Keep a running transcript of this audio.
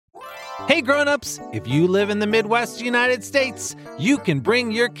Hey grown-ups, if you live in the Midwest United States, you can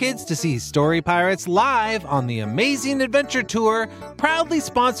bring your kids to see Story Pirates live on the Amazing Adventure Tour, proudly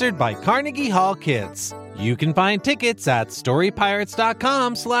sponsored by Carnegie Hall Kids. You can find tickets at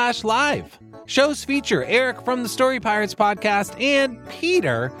storypirates.com/live. Shows feature Eric from the Story Pirates podcast and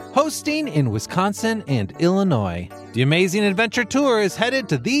Peter hosting in Wisconsin and Illinois. The Amazing Adventure Tour is headed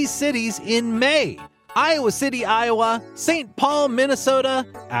to these cities in May: Iowa City, Iowa, St. Paul, Minnesota,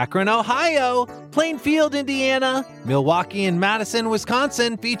 Akron, Ohio, Plainfield, Indiana, Milwaukee and Madison,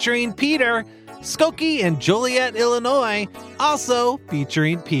 Wisconsin, featuring Peter, Skokie and Joliet, Illinois, also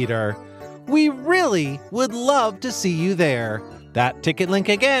featuring Peter. We really would love to see you there. That ticket link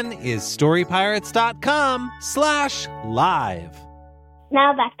again is storypirates.com/live.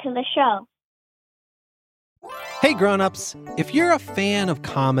 Now back to the show. Hey grown-ups, if you're a fan of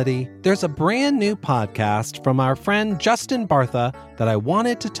comedy, there's a brand new podcast from our friend Justin Bartha that I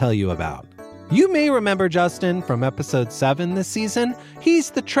wanted to tell you about. You may remember Justin from episode 7 this season. He's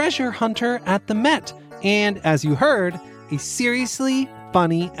the treasure hunter at the Met, and as you heard, a seriously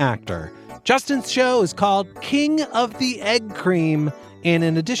funny actor. Justin's show is called King of the Egg Cream, and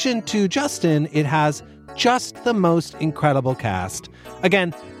in addition to Justin, it has just the most incredible cast.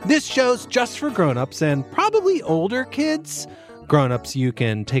 Again, this show's just for grown-ups and probably older kids. Grown-ups, you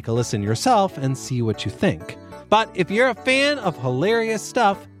can take a listen yourself and see what you think. But if you're a fan of hilarious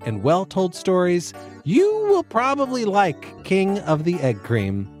stuff and well-told stories, you will probably like King of the Egg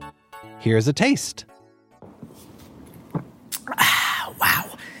Cream. Here's a taste. Wow,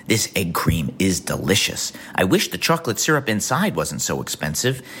 this egg cream is delicious. I wish the chocolate syrup inside wasn't so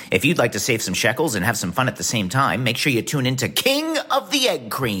expensive. If you'd like to save some shekels and have some fun at the same time, make sure you tune into King of the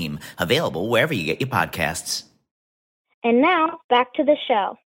Egg Cream, available wherever you get your podcasts. And now, back to the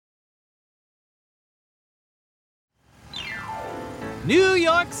show. New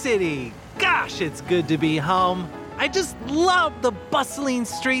York City. Gosh, it's good to be home. I just love the bustling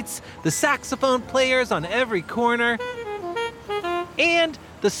streets, the saxophone players on every corner, and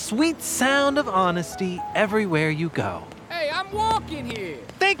the sweet sound of honesty everywhere you go. Hey, I'm walking here.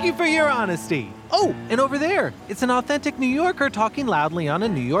 Thank you for your honesty. Oh, and over there, it's an authentic New Yorker talking loudly on a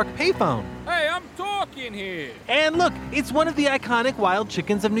New York payphone. Hey, I'm talking here. And look, it's one of the iconic wild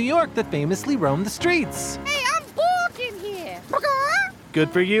chickens of New York that famously roam the streets. Hey, I'm walking here.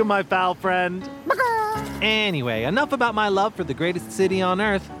 Good for you, my foul friend. Anyway, enough about my love for the greatest city on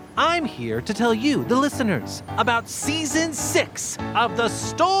earth. I'm here to tell you, the listeners, about Season 6 of the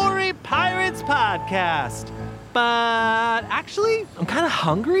Story Pirates podcast. But actually, I'm kind of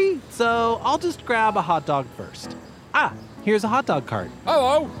hungry, so I'll just grab a hot dog first. Here's a hot dog cart.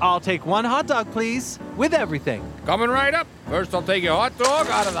 Hello. I'll take one hot dog, please, with everything. Coming right up. First, I'll take your hot dog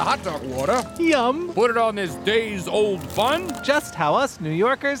out of the hot dog water. Yum. Put it on this days-old bun. Just how us New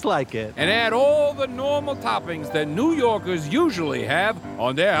Yorkers like it. And add all the normal toppings that New Yorkers usually have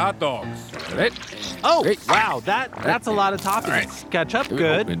on their hot dogs. Right? Oh, wow, that's a lot of toppings. Right. Ketchup,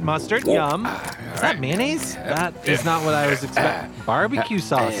 good. Mustard, yum. Is that mayonnaise? That is not what I was expecting. Barbecue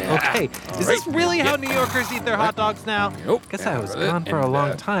sauce. Okay, is this really how New Yorkers eat their hot dogs now? Nope. Guess I was gone for a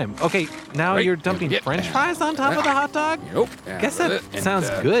long time. Okay, now you're dumping French fries on top of the hot dog? Guess that sounds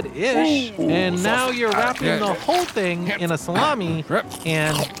good-ish. And now you're wrapping the whole thing in a salami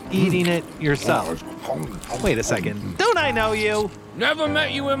and eating it yourself. Wait a second. Don't I know you? Never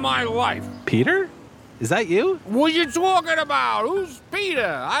met you in my life. Peter? Is that you? What you talking about? Who's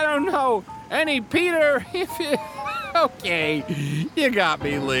Peter? I don't know any Peter. Okay, you got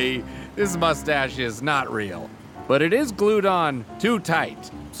me, Lee. This mustache is not real. But it is glued on too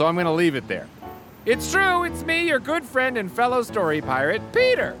tight, so I'm gonna leave it there. It's true, it's me, your good friend and fellow story pirate,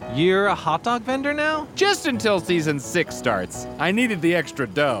 Peter. You're a hot dog vendor now? Just until season 6 starts. I needed the extra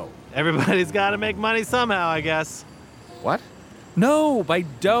dough. Everybody's got to make money somehow, I guess. What? No, by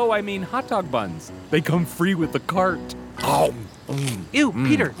dough I mean hot dog buns. They come free with the cart. Ew,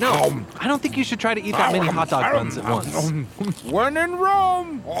 Peter, no. I don't think you should try to eat that many hot dog buns at once. When in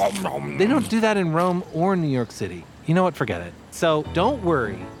Rome. They don't do that in Rome or New York City. You know what? Forget it. So don't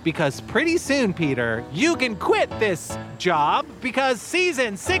worry, because pretty soon, Peter, you can quit this job because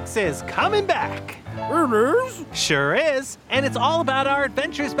season 6 is coming back. It is? Sure is. And it's all about our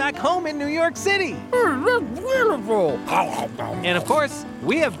adventures back home in New York City. That's beautiful. And of course,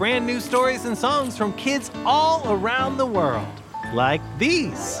 we have brand new stories and songs from kids all around the world. Like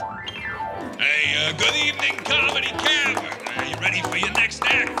these. Hey, good evening, Comedy Cavern. Are you ready for your next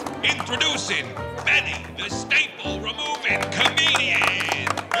act? Introducing Benny, the staple removing comedian.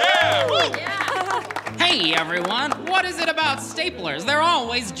 Yeah! Woo! Hey, everyone. What is it about staplers? They're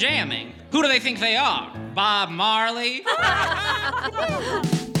always jamming. Who do they think they are? Bob Marley?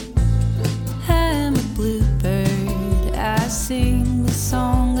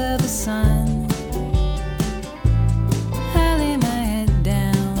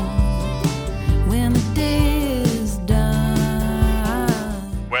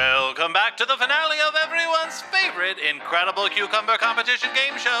 favorite incredible cucumber competition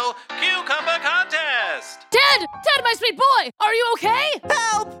game show, Cucumber Contest. Ted! Ted, my sweet boy! Are you okay?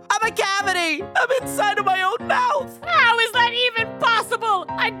 Help! I'm a cavity! I'm inside of my own mouth! How is that even possible?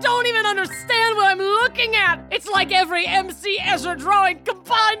 I don't even understand what I'm looking at! It's like every MC Escher drawing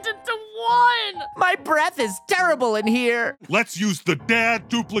combined into one! My breath is terrible in here! Let's use the Dad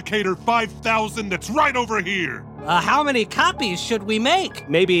Duplicator 5000 that's right over here! How many copies should we make?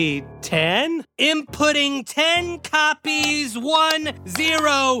 Maybe 10? Inputting 10 copies, 1,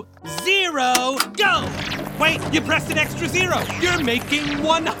 0, 0, go! Wait, you pressed an extra 0. You're making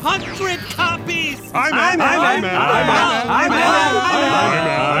 100 copies! I'm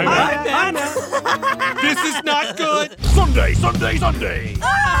This is not good! Sunday!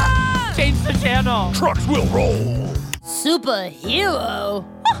 Ah! Change the channel! Trucks will roll! Superhero?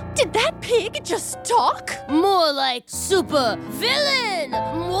 Did that pig just talk? More like super villain!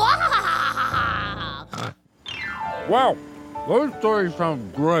 Wow, those stories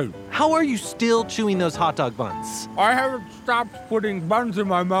sound great. How are you still chewing those hot dog buns? I haven't stopped putting buns in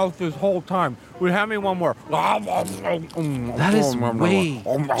my mouth this whole time. Will you have me one more? That is way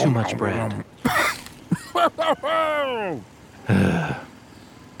too much bread.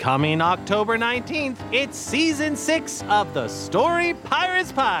 Coming October 19th, it's season 6 of the Story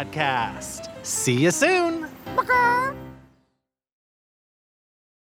Pirates podcast. See you soon.